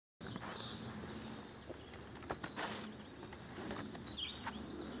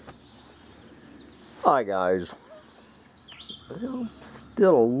Hi guys. Well,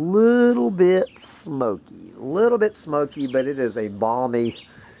 still a little bit smoky. But it is a balmy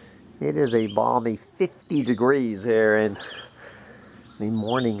 50 degrees here in the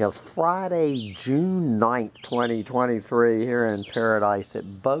morning of Friday, June 9th, 2023 here in Paradise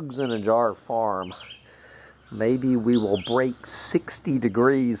at Bugs in a Jar Farm. Maybe we will break 60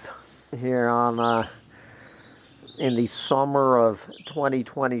 degrees here on in the summer of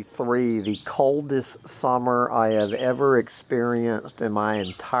 2023, the coldest summer I have ever experienced in my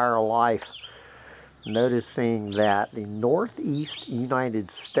entire life. Noticing that the Northeast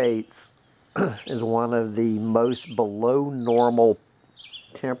United States is one of the most below normal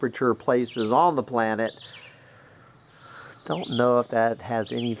temperature places on the planet. Don't know if that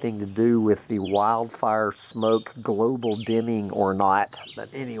has anything to do with the wildfire smoke global dimming or not. But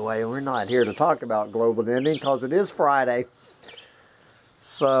anyway, we're not here to talk about global dimming because it is Friday.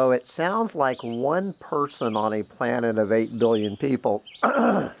 So it sounds like one person on a planet of 8 billion people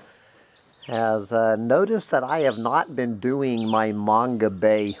has noticed that I have not been doing my Manga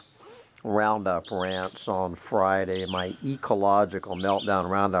Bay Roundup rants on Friday, my Ecological Meltdown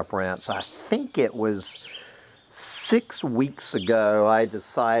Roundup rants. I think it was 6 weeks ago I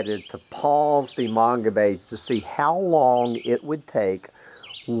decided to pause the manga page to see how long it would take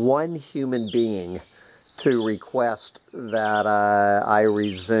one human being to request that I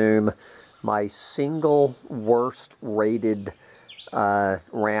resume my single worst rated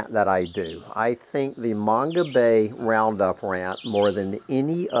rant that I do. I think the Manga Bay Roundup rant, more than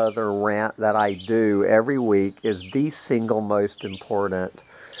any other rant that I do every week, is the single most important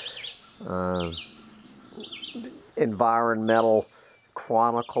environmental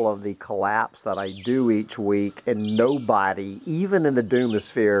chronicle of the collapse that I do each week, and nobody, even in the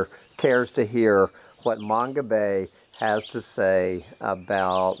doomosphere, cares to hear what Manga Bay has to say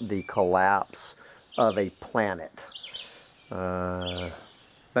about the collapse of a planet. But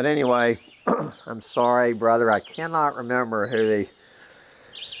anyway, I'm sorry, brother, I cannot remember who the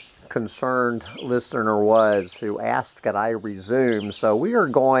concerned listener was who asked that I resume. So we are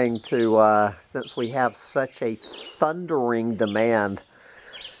going to, since we have such a thundering demand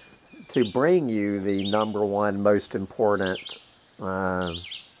to bring you the #1 most important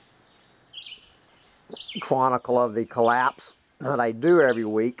chronicle of the collapse that I do every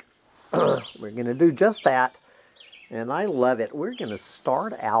week, we're going to do just that. And I love it. We're going to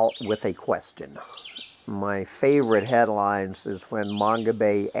start out with a question. My favorite headlines is when Manga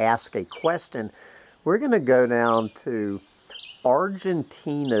Bay asks a question. We're going to go down to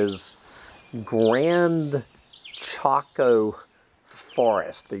Argentina's Grand Chaco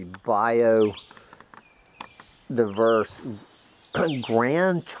forest, the biodiverse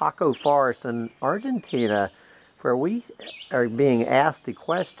Grand Chaco forest in Argentina, where we are being asked the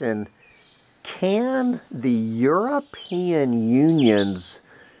question, can the European Union's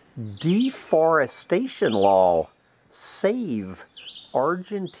deforestation law save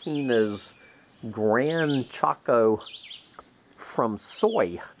Argentina's Grand Chaco from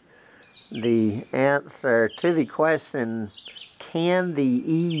soy? The answer to the question, can the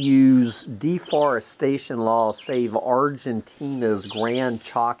EU's deforestation law save Argentina's Grand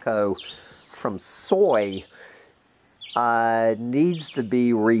Chaco from soy, needs to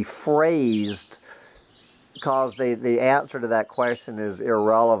be rephrased, because the answer to that question is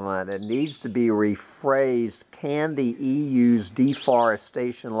irrelevant. It needs to be rephrased. Can the EU's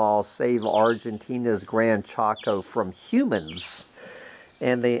deforestation law save Argentina's Grand Chaco from humans?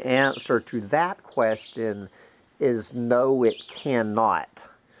 And the answer to that question is no, it cannot.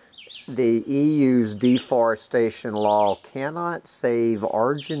 The EU's deforestation law cannot save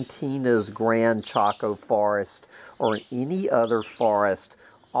Argentina's Grand Chaco forest or any other forest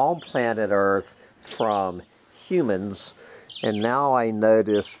on planet Earth from humans. And now I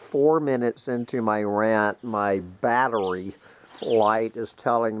notice 4 minutes into my rant, my battery light is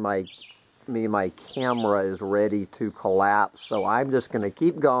telling me my camera is ready to collapse. So I'm just going to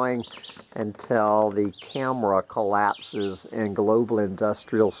keep going until the camera collapses and global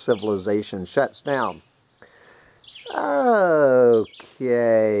industrial civilization shuts down. Okay.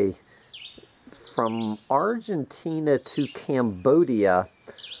 From Argentina to Cambodia,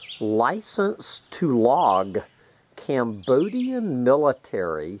 license to log. Cambodian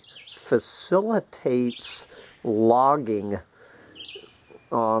military facilitates logging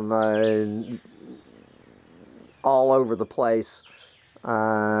on all over the place.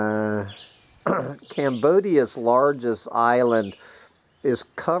 Cambodia's largest island is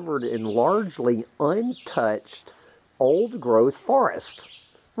covered in largely untouched old-growth forest.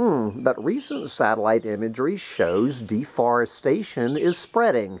 But recent satellite imagery shows deforestation is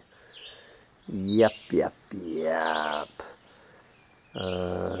spreading. Yep.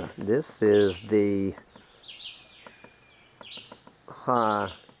 This is the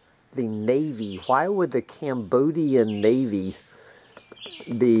Navy. Why would the Cambodian Navy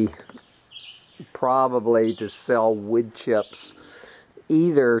be probably to sell wood chips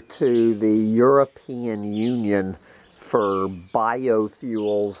either to the European Union for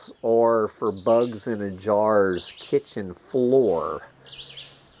biofuels or for Bugs in a Jar's kitchen floor?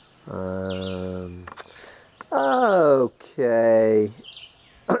 Okay.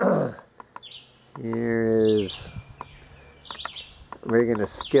 We're going to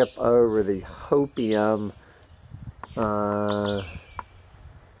skip over the hopium.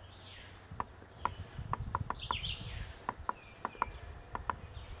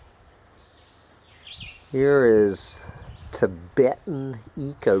 Here is Tibetan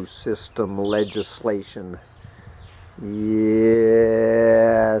ecosystem legislation.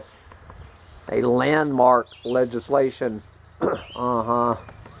 Yes. A landmark legislation. All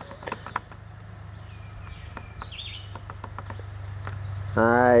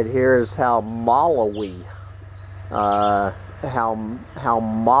right, here's how Malawi,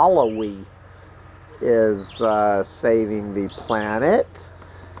 Malawi is saving the planet.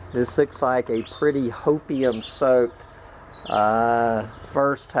 This looks like a pretty hopium-soaked.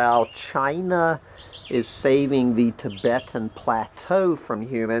 First, how China is saving the Tibetan plateau from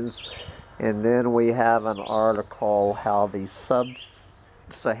humans. And then we have an article how the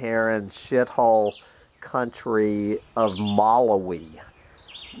sub-Saharan shithole country of Malawi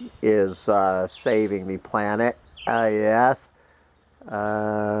is saving the planet. Yes.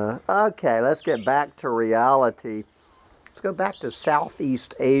 Okay, let's get back to reality. Let's go back to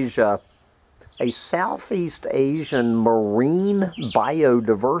Southeast Asia. A Southeast Asian marine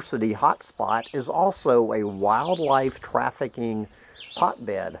biodiversity hotspot is also a wildlife trafficking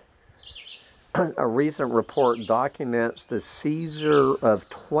hotbed. A recent report documents the seizure of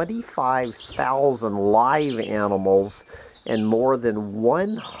 25,000 live animals and more than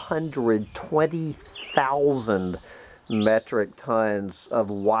 120,000 metric tons of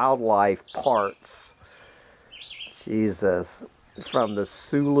wildlife parts. Jesus. From the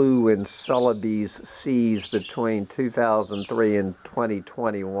Sulu and Celebes seas between 2003 and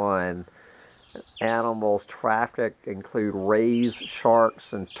 2021. Animals trafficked include rays,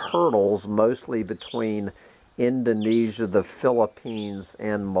 sharks, and turtles, mostly between Indonesia, the Philippines,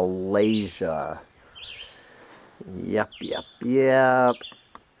 and Malaysia. Yep.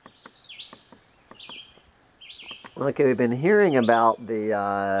 Okay, we've been hearing about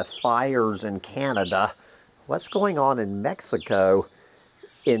the fires in Canada. What's going on in Mexico?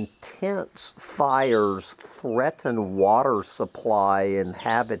 Intense fires threaten water supply and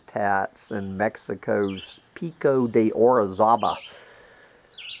habitats in Mexico's Pico de Orizaba.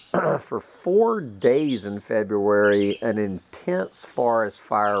 For 4 days in February, an intense forest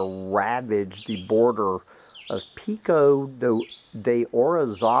fire ravaged the border of Pico de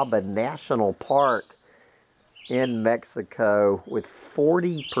Orizaba National Park in Mexico, with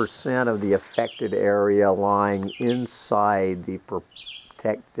 40% of the affected area lying inside the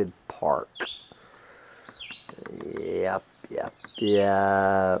protected park. Yep.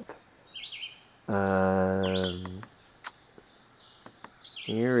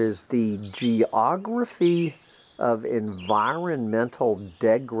 Here is the geography of environmental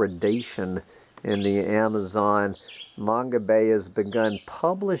degradation in the Amazon. Manga Bay has begun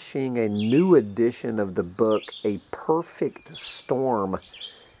publishing a new edition of the book, A Perfect Storm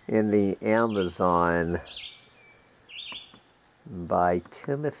in the Amazon, by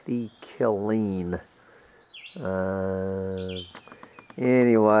Timothy Killeen.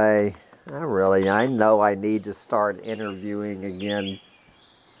 Anyway, I know I need to start interviewing again,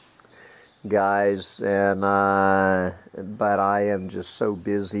 guys, and but I am just so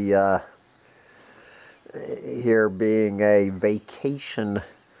busy here being a vacation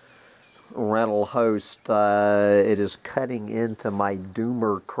rental host. It is cutting into my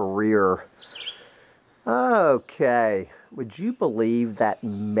doomer career. Okay, would you believe that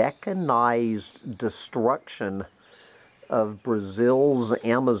mechanized destruction of Brazil's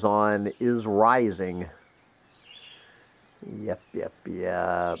Amazon is rising? Yep.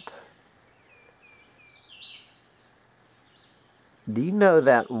 Do you know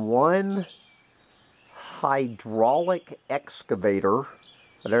that one hydraulic excavator,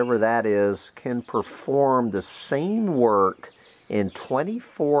 whatever that is, can perform the same work in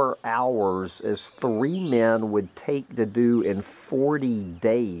 24 hours as 3 men would take to do in 40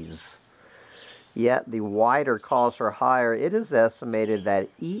 days? Yet the wider costs are higher. It is estimated that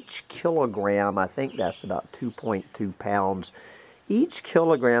each kilogram, I think that's about 2.2 pounds, Each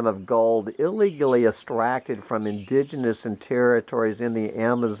kilogram of gold illegally extracted from indigenous and territories in the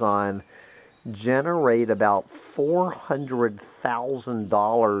Amazon generate about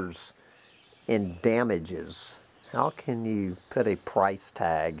 $400,000 in damages. How can you put a price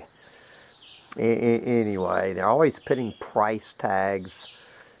tag? Anyway, they're always putting price tags.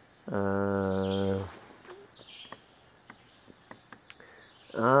 All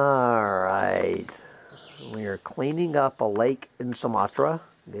right. We are cleaning up a lake in Sumatra.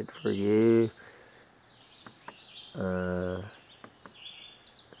 Good for you.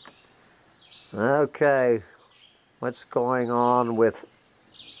 Okay. What's going on with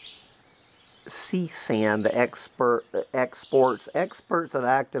sea sand exports? Experts and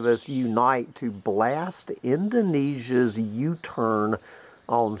activists unite to blast Indonesia's U-turn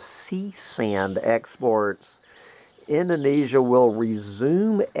on sea sand exports. Indonesia will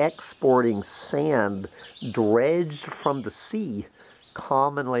resume exporting sand dredged from the sea,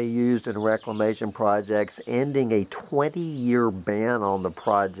 commonly used in reclamation projects, ending a 20-year ban on the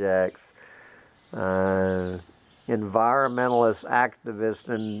projects. Environmentalist activists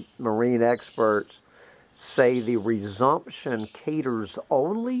and marine experts say the resumption caters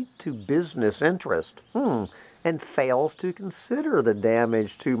only to business interest and fails to consider the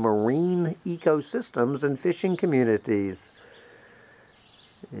damage to marine ecosystems and fishing communities.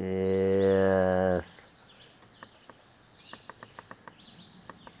 Yes.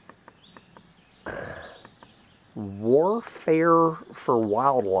 Warfare for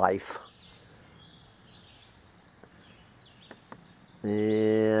wildlife.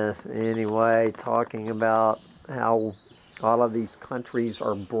 Yes, anyway, talking about how all of these countries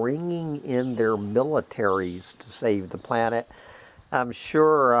are bringing in their militaries to save the planet. I'm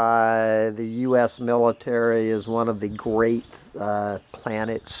sure the U.S. military is one of the great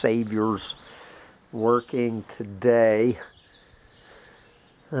planet saviors working today.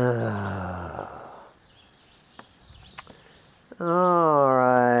 All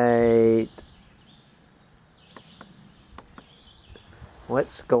right.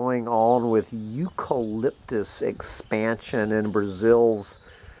 What's going on with eucalyptus expansion in Brazil's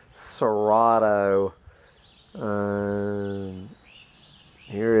Cerrado?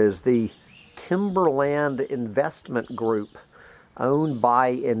 Here is the Timberland Investment Group, owned by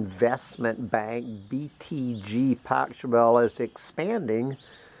investment bank BTG Pactual, is expanding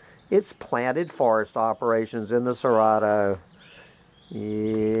its planted forest operations in the Cerrado.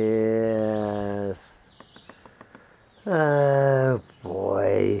 Yes. Oh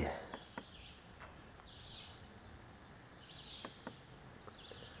boy.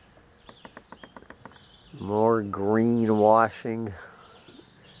 More greenwashing.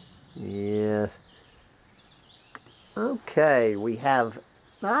 Yes. Okay, we have,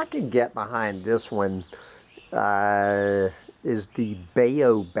 I can get behind this one, is the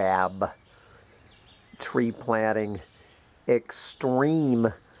baobab tree planting.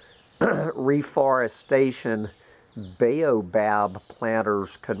 Extreme reforestation. Baobab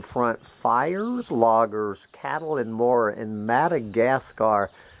planters confront fires, loggers, cattle, and more in Madagascar.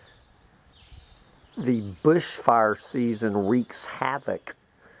 The bushfire season wreaks havoc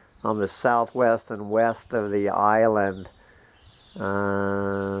on the southwest and west of the island.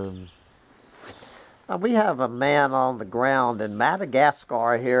 We have a man on the ground in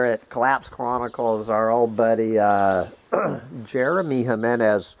Madagascar here at Collapse Chronicles, our old buddy Jeremy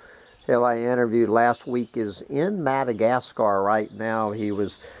Jimenez, who I interviewed last week, is in Madagascar right now. He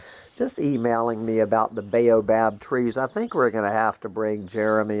was just emailing me about the baobab trees. I think we're going to have to bring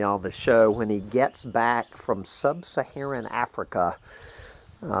Jeremy on the show when he gets back from sub-Saharan Africa.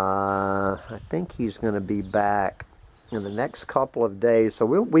 I think he's going to be back in the next couple of days. So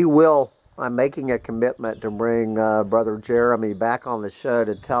we will, I'm making a commitment to bring Brother Jeremy back on the show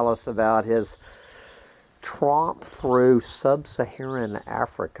to tell us about his tromp through sub-Saharan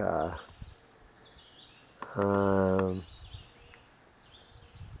Africa.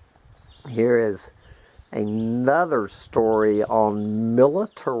 Here is another story on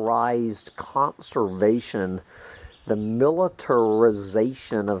militarized conservation. The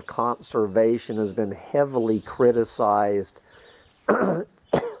militarization of conservation has been heavily criticized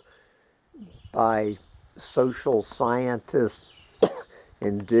by social scientists,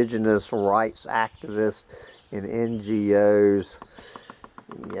 indigenous rights activists, and NGOs.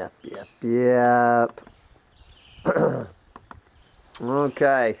 Yep.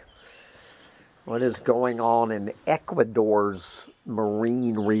 Okay. What is going on in Ecuador's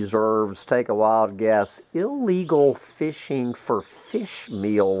marine reserves? Take a wild guess. Illegal fishing for fish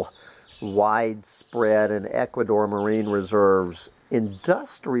meal widespread in Ecuador marine reserves.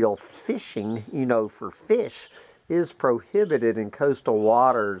 Industrial fishing, for fish, is prohibited in coastal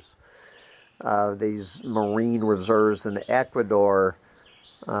waters, these marine reserves in Ecuador.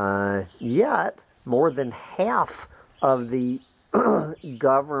 Yet, more than half of the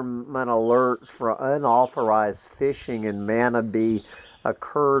government alerts for unauthorized fishing in Manabí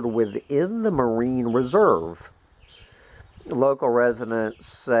occurred within the marine reserve. Local residents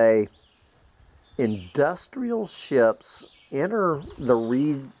say industrial ships enter the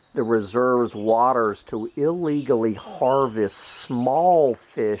reserve's waters to illegally harvest small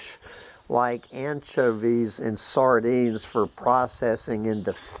fish like anchovies and sardines for processing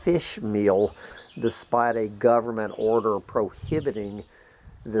into fish meal, despite a government order prohibiting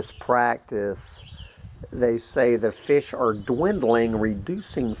this practice. They say the fish are dwindling,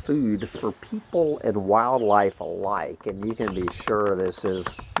 reducing food for people and wildlife alike. And you can be sure this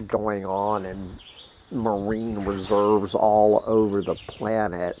is going on in marine reserves all over the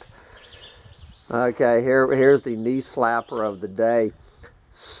planet. Okay, here's the knee slapper of the day.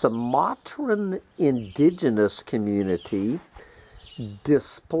 Sumatran indigenous community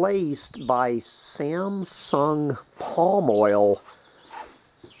displaced by Samsung palm oil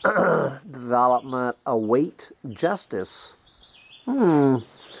development await justice. They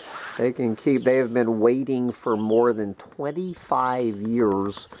have been waiting for more than 25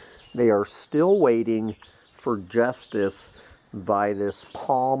 years. They are still waiting for justice by this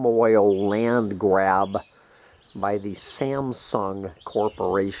palm oil land grab by the Samsung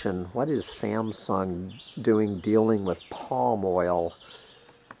Corporation. What is Samsung doing dealing with palm oil?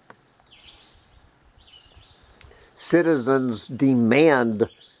 Citizens demand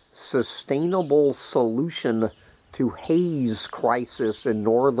sustainable solution to haze crisis in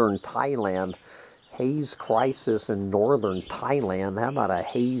northern Thailand. Haze crisis in northern Thailand. How about a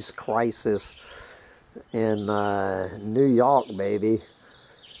haze crisis in New York, baby?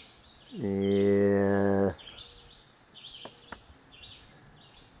 Yeah.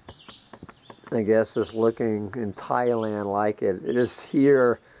 I guess it's looking in Thailand like it is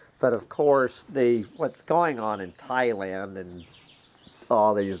here. But of course, what's going on in Thailand and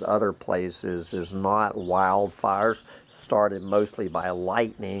all these other places is not wildfires started mostly by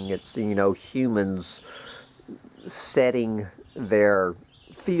lightning. It's, humans setting their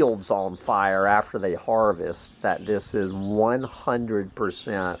fields on fire after they harvest. That this is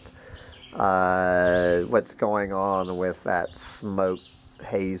 100% what's going on with that smoke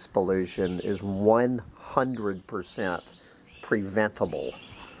haze pollution is 100% preventable.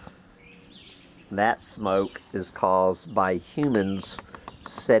 That smoke is caused by humans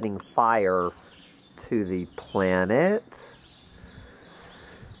setting fire to the planet.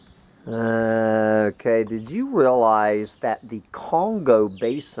 Okay, did you realize that the Congo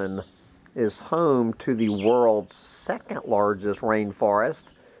Basin is home to the world's second largest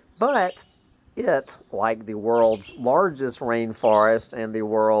rainforest, but it, like the world's largest rainforest and the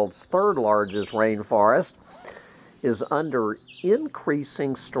world's third largest rainforest, is under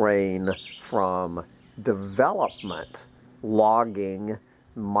increasing strain from development, logging,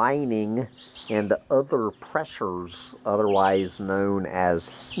 mining, and other pressures, otherwise known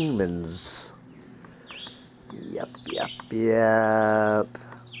as humans. Yep.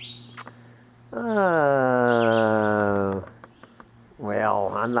 Well,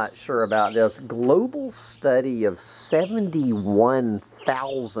 I'm not sure about this. Global study of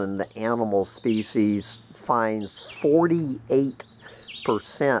 71,000 animal species finds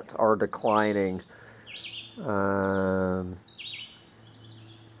 48% are declining.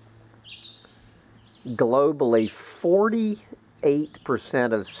 Globally,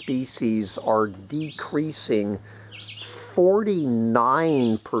 48% of species are decreasing,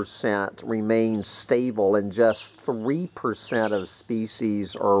 49% remain stable, and just 3% of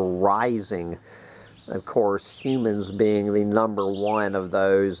species are rising. Of course, humans being the number one of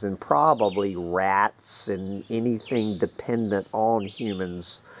those, and probably rats and anything dependent on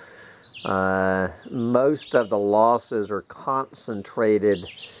humans. Most of the losses are concentrated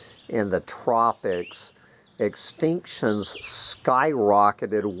in the tropics. Extinctions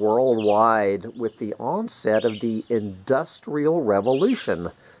skyrocketed worldwide with the onset of the Industrial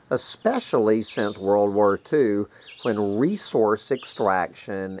Revolution, especially since World War II, when resource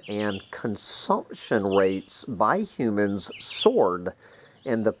extraction and consumption rates by humans soared,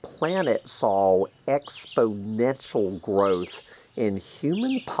 and the planet saw exponential growth in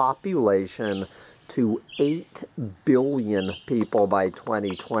human population to 8 billion people by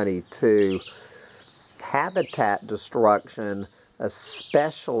 2022. Habitat destruction,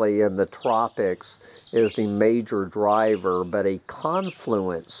 especially in the tropics, is the major driver, but a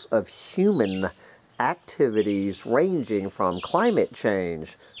confluence of human activities ranging from climate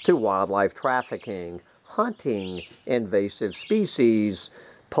change to wildlife trafficking, hunting, invasive species,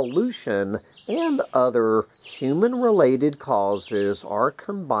 pollution, and other human-related causes are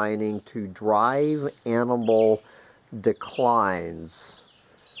combining to drive animal declines.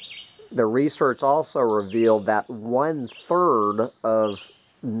 The research also revealed that 1/3 of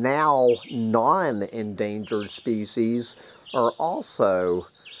now non-endangered species are also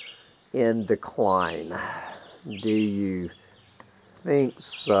in decline. Do you think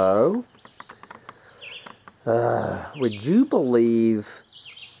so? Would you believe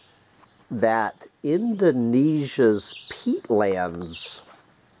that Indonesia's peatlands,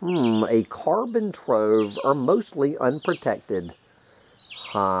 a carbon trove, are mostly unprotected?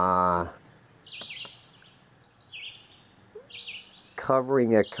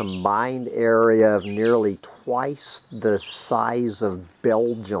 Covering a combined area of nearly twice the size of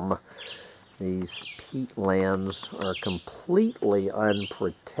Belgium. These peatlands are completely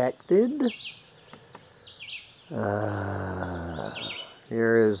unprotected.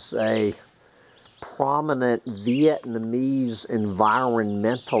 Here is a prominent Vietnamese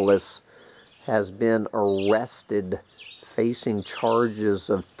environmentalist has been arrested facing charges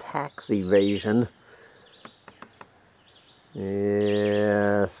of tax evasion.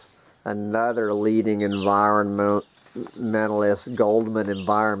 Yes, another leading environmentalist, Goldman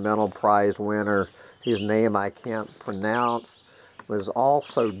Environmental Prize winner, whose name I can't pronounce, was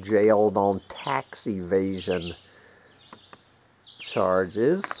also jailed on tax evasion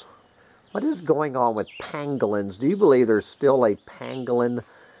charges. What is going on with pangolins? Do you believe there's still a pangolin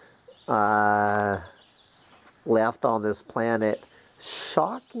left on this planet?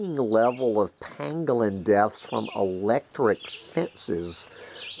 Shocking level of pangolin deaths from electric fences.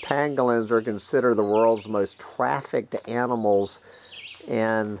 Pangolins are considered the world's most trafficked animals,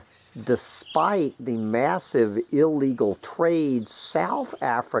 and despite the massive illegal trade, South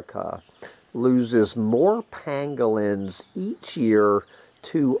Africa loses more pangolins each year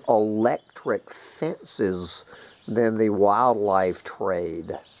to electric fences than the wildlife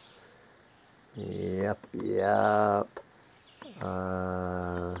trade. Yep.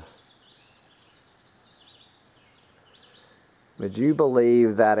 Would you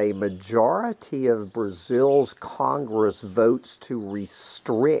believe that a majority of Brazil's Congress votes to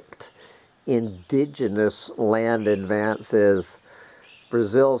restrict indigenous land advances?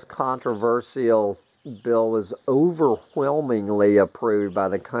 Brazil's controversial bill was overwhelmingly approved by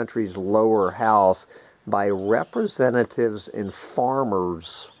the country's lower house by representatives and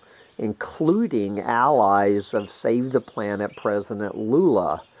farmers, including allies of Save the Planet President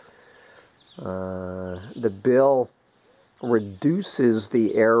Lula. The bill reduces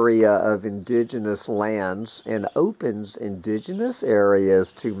the area of indigenous lands and opens indigenous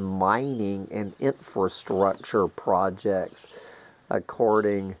areas to mining and infrastructure projects,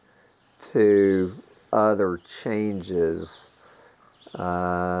 according to other changes.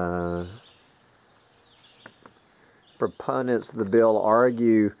 Proponents of the bill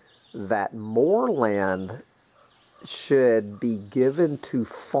argue that more land should be given to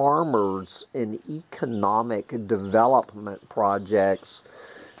farmers in economic development projects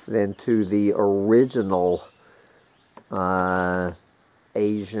than to the original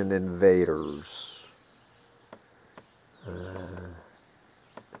Asian invaders.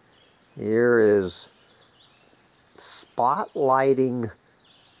 Here is spotlighting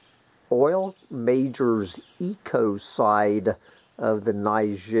oil majors' ecocide of the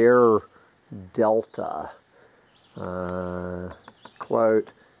Niger Delta.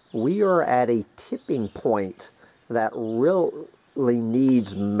 Quote, "We are at a tipping point that really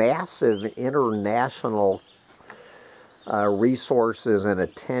needs massive international resources and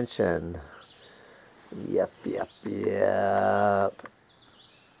attention." Yep.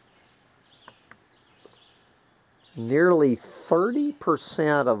 Nearly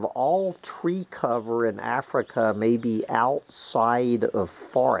 30% of all tree cover in Africa may be outside of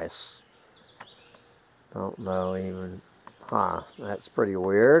forests. Don't know even. That's pretty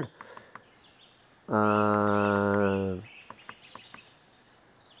weird. And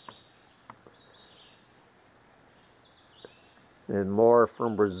more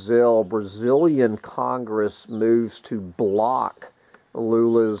from Brazil. Brazilian Congress moves to block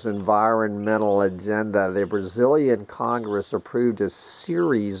Lula's environmental agenda. The Brazilian Congress approved a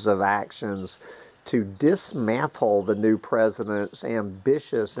series of actions to dismantle the new president's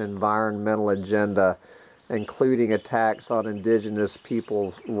ambitious environmental agenda, including attacks on indigenous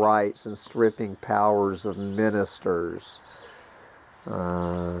people's rights and stripping powers of ministers.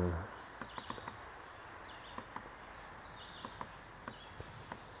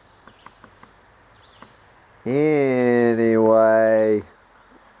 Anyway,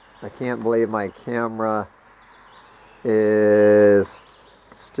 I can't believe my camera is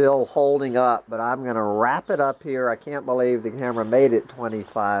still holding up, but I'm going to wrap it up here. I can't believe the camera made it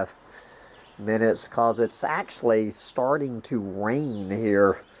 25 minutes because it's actually starting to rain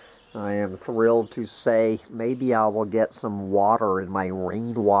here. I am thrilled to say maybe I will get some water in my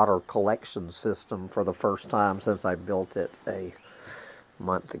rainwater collection system for the first time since I built it a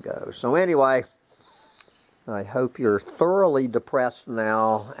month ago. So anyway, I hope you're thoroughly depressed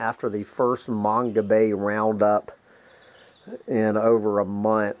now after the first Manga Bay Roundup in over a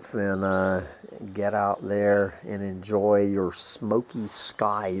month, and get out there and enjoy your smoky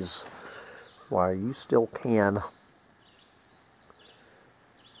skies while you still can.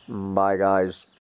 Bye, guys.